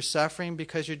 Sometimes you're suffering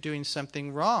because you're doing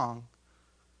something wrong.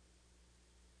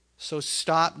 So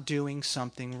stop doing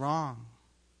something wrong.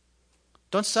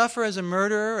 Don't suffer as a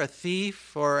murderer, a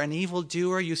thief, or an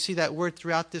evildoer. You see that word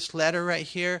throughout this letter right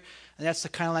here. And that's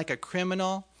kind of like a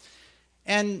criminal.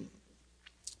 And,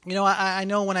 you know, I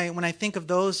know when I think of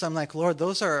those, I'm like, Lord,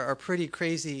 those are pretty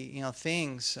crazy, you know,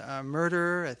 things. A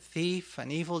murderer, a thief,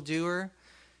 an evildoer.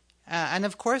 And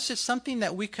of course, it's something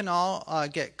that we can all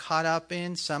get caught up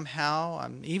in somehow.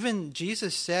 Even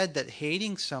Jesus said that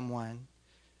hating someone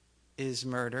is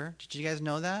murder. Did you guys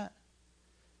know that?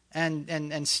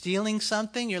 And stealing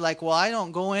something, you're like, well, I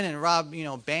don't go in and rob, you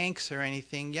know, banks or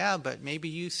anything. Yeah, but maybe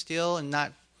you steal and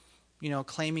not, you know,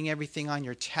 claiming everything on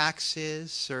your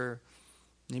taxes, or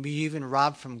maybe you even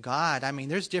rob from God. I mean,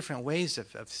 there's different ways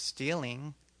of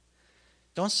stealing.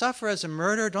 Don't suffer as a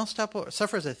murderer. Don't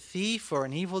suffer as a thief or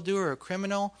an evildoer or a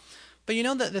criminal. But you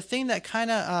know, the thing that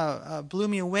kind of blew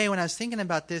me away when I was thinking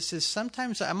about this is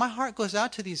sometimes my heart goes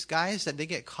out to these guys that they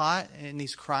get caught in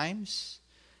these crimes.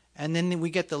 And then we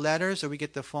get the letters or we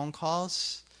get the phone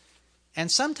calls.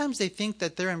 And sometimes they think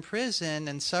that they're in prison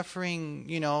and suffering,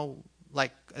 you know,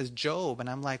 like as Job. And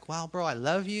I'm like, wow, bro, I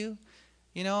love you.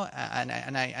 You know,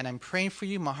 and I'm praying for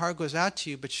you. My heart goes out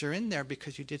to you, but you're in there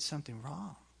because you did something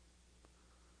wrong.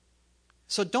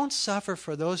 So don't suffer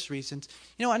for those reasons.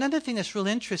 You know, another thing that's real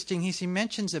interesting is he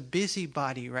mentions a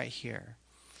busybody right here.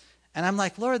 And I'm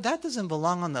like, Lord, that doesn't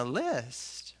belong on the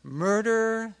list.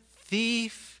 Murder,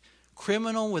 thief,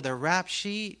 criminal with a rap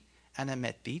sheet, and a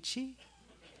metiche?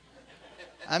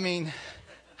 I mean,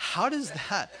 how does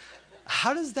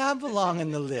that belong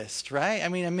in the list, right? I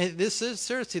mean, this is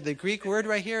seriously the Greek word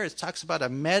right here. It talks about a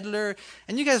meddler.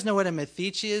 And you guys know what a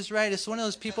metiche is, right? It's one of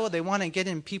those people, they want to get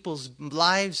in people's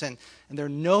lives and they're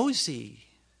nosy,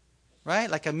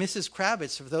 right? Like a Mrs.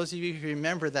 Kravitz, for those of you who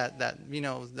remember that you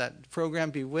know, that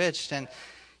program Bewitched. And,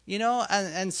 you know,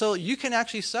 and so you can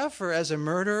actually suffer as a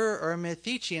murderer or a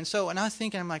metiche. And so when I was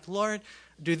thinking, I'm like, Lord,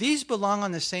 do these belong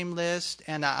on the same list?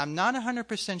 And I'm not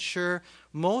 100% sure.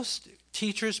 Most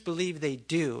teachers believe they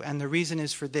do, and the reason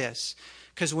is for this.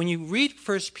 Because when you read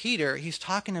 1 Peter, he's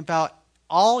talking about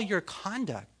all your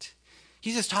conduct.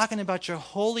 He's just talking about your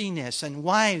holiness and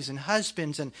wives and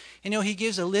husbands. And, you know, he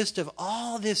gives a list of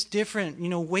all this different, you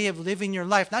know, way of living your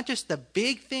life. Not just the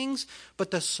big things,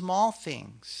 but the small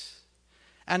things.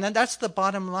 And then that's the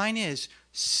bottom line is,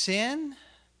 sin,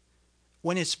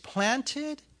 when it's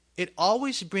planted, it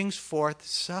always brings forth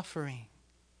suffering.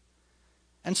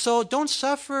 And so don't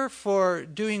suffer for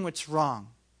doing what's wrong.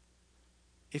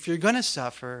 If you're going to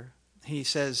suffer, he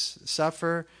says,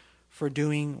 suffer for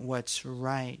doing what's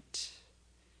right.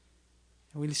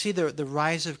 We see the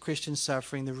rise of Christian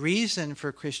suffering, the reason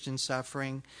for Christian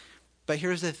suffering. But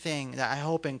here's the thing that I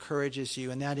hope encourages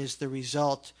you, and that is the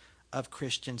result of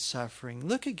Christian suffering.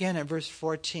 Look again at verse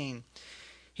 14.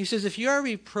 He says, if you are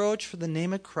reproached for the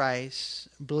name of Christ,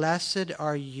 blessed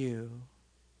are you.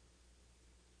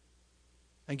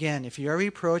 Again, if you are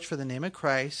reproached for the name of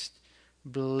Christ,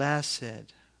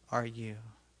 blessed are you.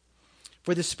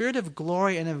 For the Spirit of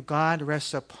glory and of God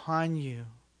rests upon you.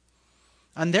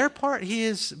 On their part he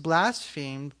is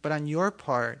blasphemed, but on your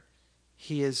part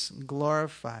he is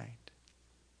glorified.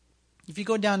 If you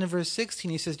go down to verse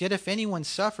 16, he says, yet if anyone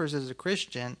suffers as a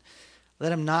Christian,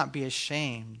 let him not be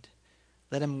ashamed.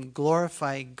 Let him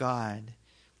glorify God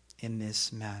in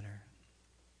this matter.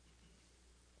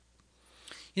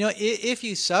 You know, if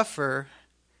you suffer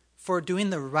for doing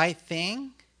the right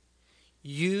thing,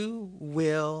 you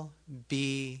will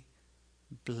be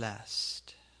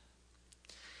blessed.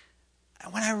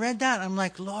 And when I read that, I'm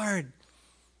like, Lord,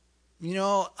 you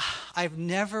know, I've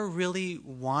never really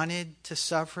wanted to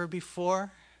suffer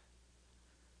before,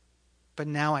 but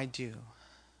now I do.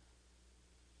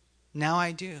 Now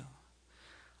I do.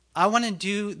 I want to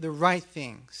do the right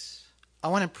things. I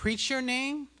want to preach your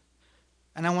name,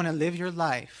 and I want to live your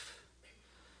life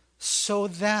so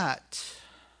that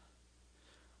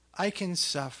I can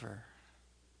suffer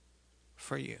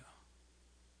for you.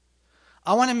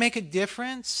 I want to make a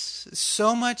difference,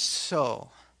 so much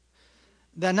so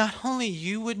that not only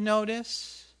you would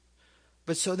notice,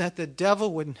 but so that the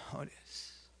devil would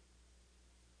notice.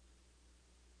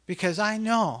 Because I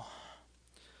know,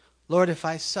 Lord, if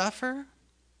I suffer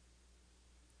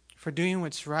for doing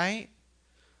what's right,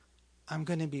 I'm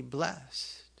going to be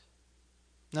blessed.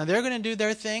 Now they're going to do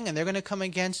their thing and they're going to come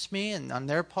against me, and on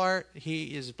their part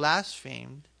he is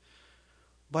blasphemed.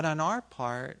 But on our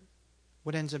part,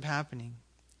 what ends up happening?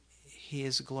 He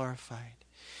is glorified.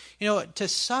 You know, to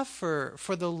suffer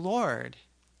for the Lord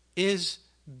is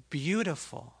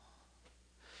beautiful.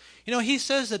 You know, he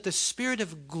says that the Spirit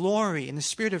of glory and the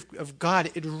Spirit of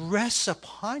God, it rests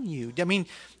upon you. I mean,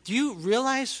 do you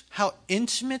realize how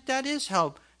intimate that is?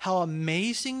 How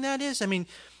amazing that is? I mean,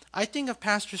 I think of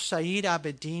Pastor Saeed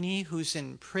Abedini, who's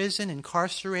in prison,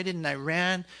 incarcerated in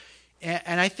Iran.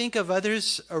 And I think of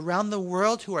others around the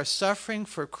world who are suffering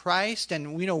for Christ.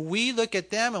 And, you know, we look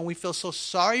at them and we feel so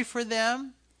sorry for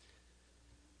them.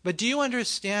 But do you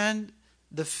understand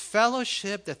the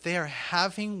fellowship that they are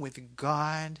having with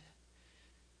God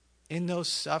in those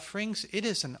sufferings? It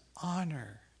is an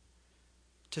honor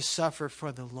to suffer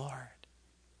for the Lord.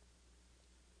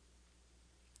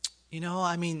 You know,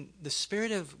 I mean, the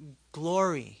Spirit of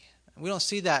glory, we don't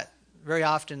see that very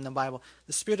often in the Bible.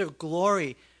 The Spirit of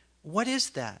glory, what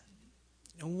is that?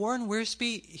 And Warren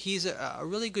Wiersbe, he's a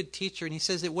really good teacher, and he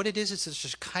says that what it is the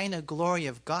Shekinah glory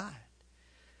of God.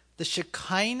 The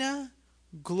Shekinah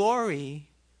glory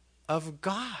of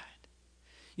God.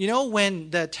 You know,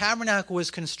 when the tabernacle was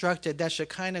constructed, that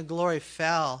Shekinah glory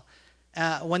fell.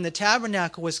 When the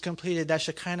tabernacle was completed, that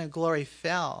Shekinah glory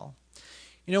fell.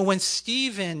 You know, when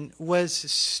Stephen was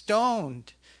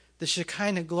stoned, the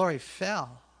Shekinah glory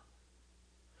fell.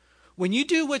 When you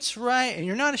do what's right and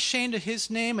you're not ashamed of his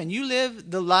name and you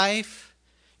live the life,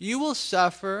 you will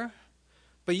suffer,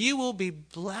 but you will be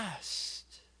blessed.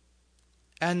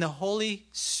 And the Holy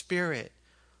Spirit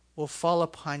will fall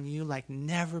upon you like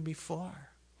never before.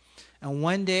 And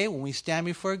one day when we stand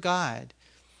before God,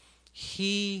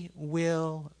 he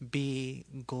will be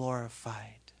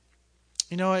glorified.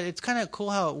 You know, it's kind of cool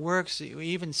how it works. We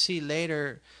even see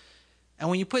later. And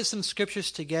when you put some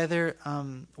scriptures together,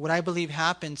 what I believe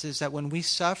happens is that when we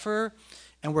suffer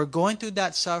and we're going through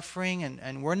that suffering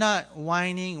and we're not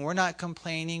whining, we're not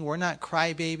complaining, we're not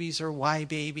crybabies or why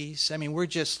babies. I mean, we're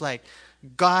just like,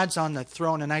 God's on the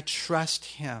throne and I trust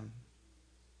him.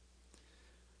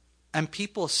 And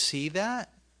people see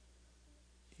that.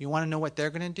 You want to know what they're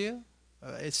going to do?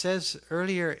 It says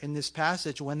earlier in this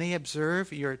passage, when they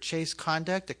observe your chaste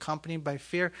conduct accompanied by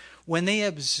fear, when they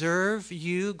observe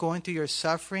you going through your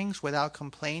sufferings without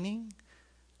complaining,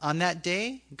 on that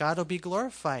day, God will be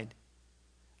glorified.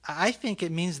 I think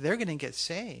it means they're going to get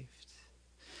saved.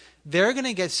 They're going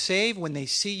to get saved when they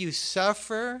see you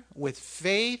suffer with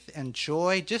faith and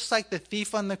joy, just like the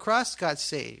thief on the cross got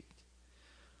saved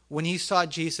when he saw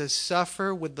Jesus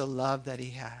suffer with the love that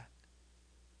he had.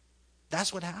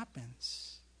 That's what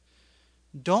happens.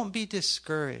 Don't be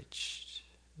discouraged.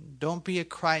 Don't be a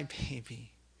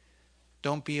crybaby.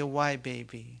 Don't be a why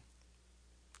baby.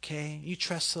 Okay? You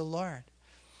trust the Lord.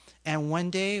 And one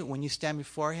day when you stand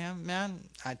before him, man,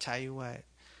 I tell you what,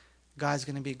 God's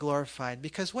going to be glorified.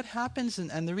 Because what happens,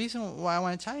 and the reason why I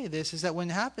want to tell you this is that when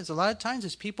it happens, a lot of times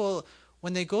is people,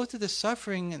 when they go through the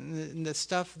suffering and the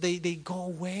stuff, they go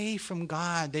away from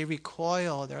God. They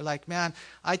recoil. They're like, man,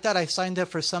 I thought I signed up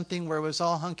for something where it was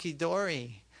all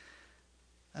hunky-dory.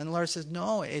 And the Lord says,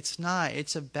 no, it's not.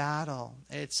 It's a battle.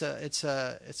 It's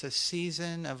a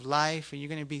season of life, and you're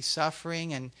going to be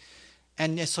suffering,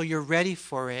 and so you're ready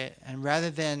for it. And rather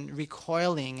than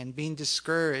recoiling and being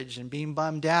discouraged and being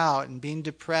bummed out and being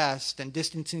depressed and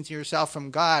distancing yourself from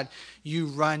God, you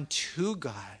run to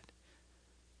God.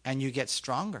 And you get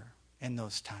stronger in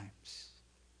those times.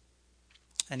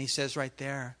 And he says right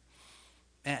there,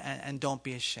 and don't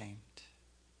be ashamed.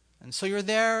 And so you're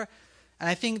there, and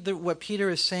I think that what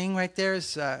Peter is saying right there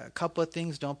is a couple of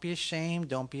things. Don't be ashamed,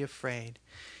 don't be afraid.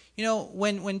 You know,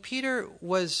 when Peter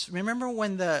was, remember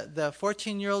when the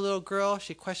 14-year-old little girl,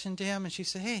 she questioned him, and she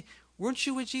said, hey, weren't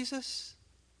you with Jesus?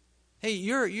 Hey,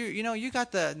 you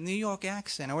got the New York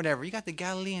accent or whatever. You got the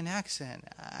Galilean accent.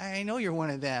 I know you're one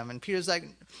of them. And Peter's like,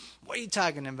 what are you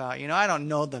talking about? I don't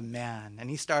know the man. And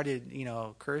he started,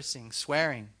 cursing,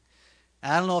 swearing.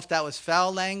 And I don't know if that was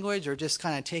foul language or just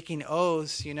kind of taking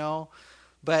oaths,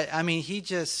 But, I mean,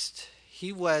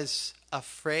 he was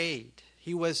afraid.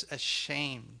 He was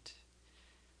ashamed.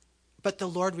 But the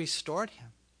Lord restored him,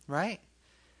 right?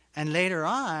 And later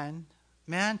on,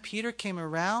 man, Peter came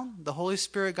around. The Holy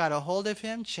Spirit got a hold of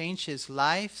him, changed his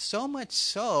life, so much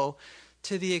so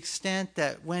to the extent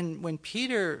that when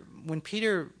Peter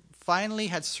finally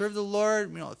had served the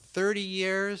Lord, 30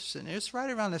 years, and it was right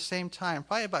around the same time,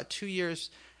 probably about 2 years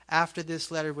after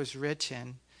this letter was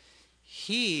written,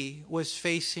 he was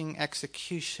facing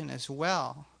execution as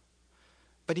well.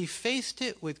 But he faced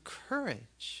it with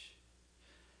courage.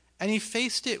 And he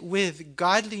faced it with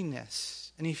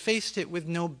godliness. And he faced it with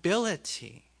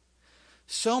nobility.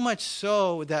 So much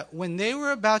so that when they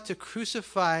were about to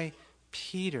crucify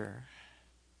Peter,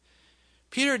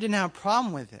 Peter didn't have a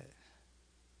problem with it.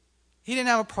 He didn't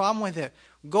have a problem with it.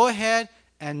 Go ahead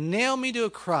and nail me to a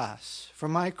cross for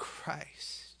my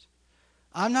Christ.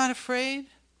 I'm not afraid.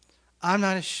 I'm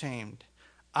not ashamed.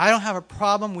 I don't have a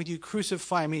problem with you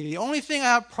crucifying me. The only thing I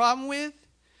have a problem with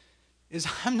is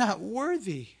I'm not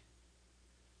worthy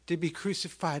to be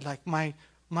crucified like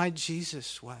my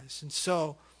Jesus was. And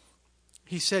so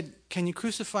he said, can you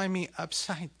crucify me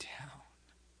upside down?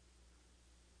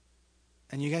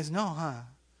 And you guys know, huh?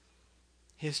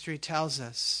 History tells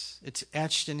us. It's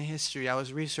etched in history. I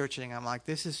was researching. I'm like,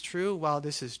 this is true? Well,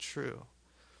 this is true.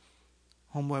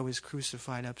 Homeboy was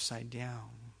crucified upside down.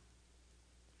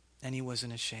 And he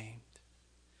wasn't ashamed.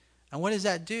 And what does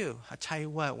that do? I'll tell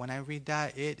you what, when I read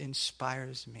that, it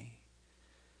inspires me.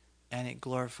 And it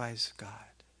glorifies God.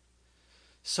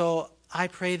 So I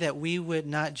pray that we would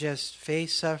not just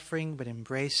face suffering, but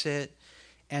embrace it.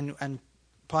 And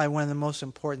probably one of the most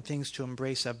important things to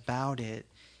embrace about it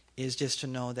is just to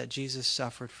know that Jesus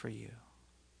suffered for you.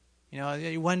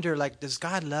 You wonder, does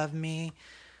God love me?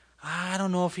 I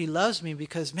don't know if he loves me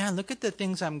because, man, look at the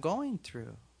things I'm going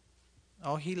through.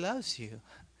 Oh, he loves you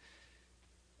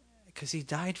because he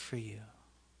died for you.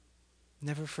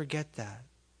 Never forget that.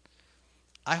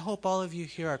 I hope all of you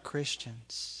here are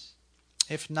Christians.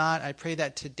 If not, I pray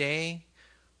that today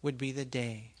would be the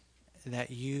day that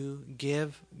you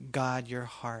give God your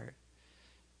heart.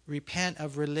 Repent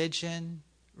of religion.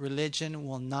 Religion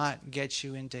will not get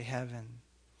you into heaven.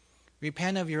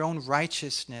 Repent of your own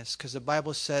righteousness, because the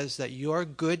Bible says that your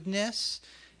goodness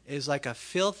is like a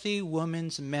filthy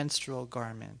woman's menstrual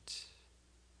garment.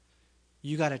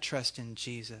 You got to trust in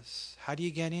Jesus. How do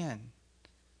you get in?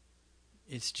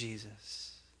 It's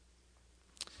Jesus.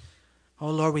 Oh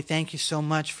Lord, we thank you so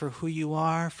much for who you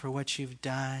are, for what you've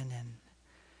done. And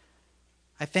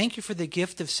I thank you for the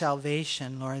gift of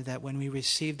salvation, Lord, that when we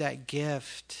receive that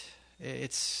gift,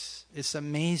 it's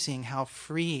amazing how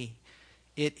free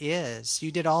it is.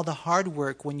 You did all the hard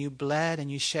work when you bled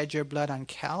and you shed your blood on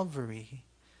Calvary.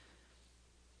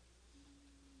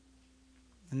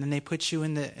 And then they put you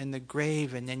in the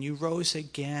grave, and then you rose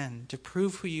again to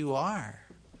prove who you are,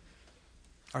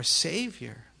 our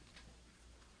Savior.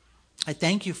 I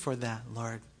thank you for that,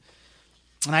 Lord.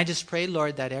 And I just pray,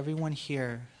 Lord, that everyone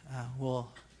here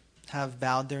will have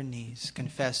bowed their knees,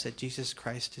 confess that Jesus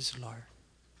Christ is Lord.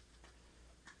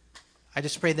 I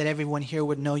just pray that everyone here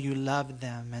would know you love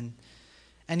them.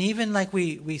 And even like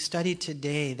we studied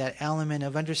today, that element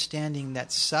of understanding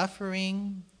that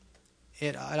suffering,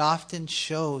 it often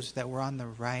shows that we're on the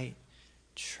right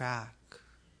track.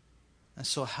 And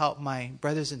so help my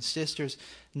brothers and sisters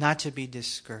not to be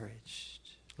discouraged.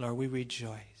 Lord, we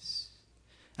rejoice.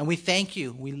 And we thank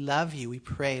you. We love you. We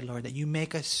pray, Lord, that you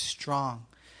make us strong.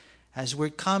 As we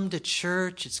come to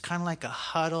church, it's kind of like a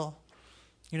huddle.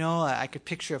 You know, I could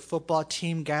picture a football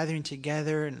team gathering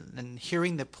together and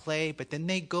hearing the play, but then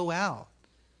they go out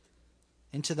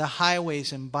into the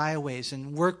highways and byways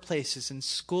and workplaces and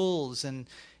schools and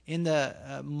in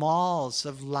the malls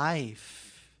of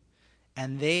life,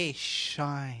 and they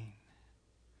shine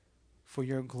for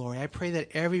your glory. I pray that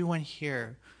everyone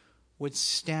here would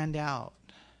stand out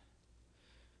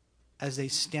as they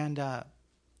stand up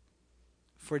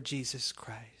for Jesus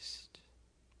Christ.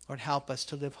 Lord, help us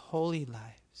to live holy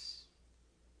lives.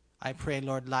 I pray,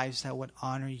 Lord, lives that would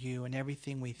honor you in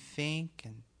everything we think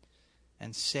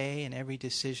and say, and every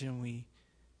decision we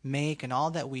make, and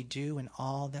all that we do, and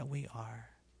all that we are.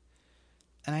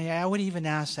 And I would even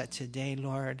ask that today,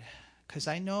 Lord, because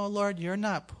I know, Lord, you're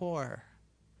not poor.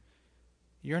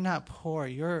 You're not poor.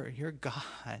 You're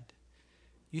God.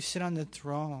 You sit on the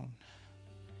throne.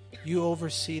 You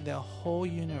oversee the whole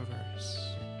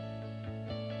universe.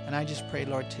 And I just pray,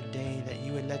 Lord, today that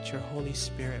you would let your Holy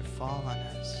Spirit fall on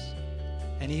us.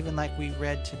 And even like we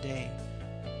read today,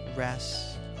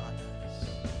 rest on us.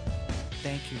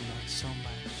 Thank you, Lord, so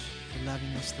much for loving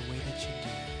us the way that you do.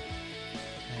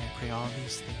 And I pray all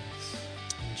these things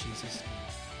in Jesus' name.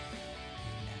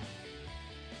 Amen.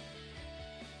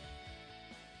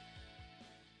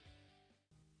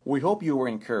 We hope you were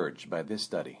encouraged by this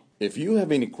study. If you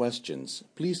have any questions,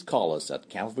 please call us at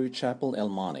Calvary Chapel El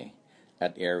Monte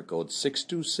at area code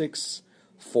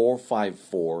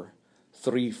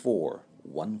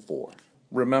 626-454-3414.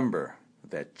 Remember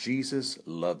that Jesus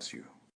loves you.